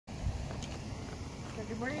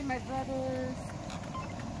Good morning, my brothers.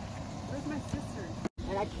 Where's my sisters?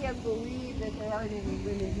 And I can't believe that there aren't any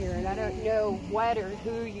women here. And I don't know what or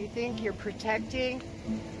who you think you're protecting.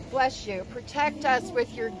 Bless you. Protect us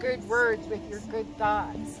with your good words, with your good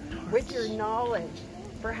thoughts, with your knowledge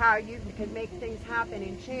for how you can make things happen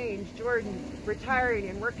and change. Jordan retiring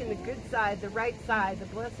and working the good side, the right side, the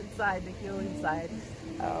blessed side, the healing side.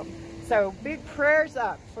 So big prayers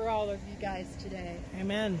up for all of you guys today.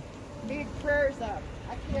 Amen. Big prayers up.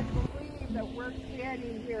 I can't believe that we're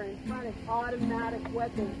standing here in front of automatic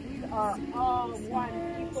weapons. We are all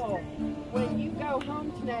one people. When you go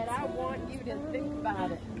home tonight, I want you to think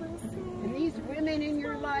about it. And these women in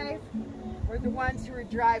your life are the ones who are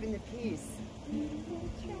driving the peace.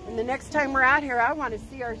 And the next time we're out here, I want to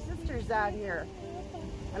see our sisters out here.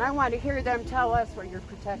 And I want to hear them tell us what you're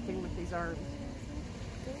protecting with these arms.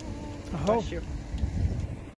 I hope. Bless you.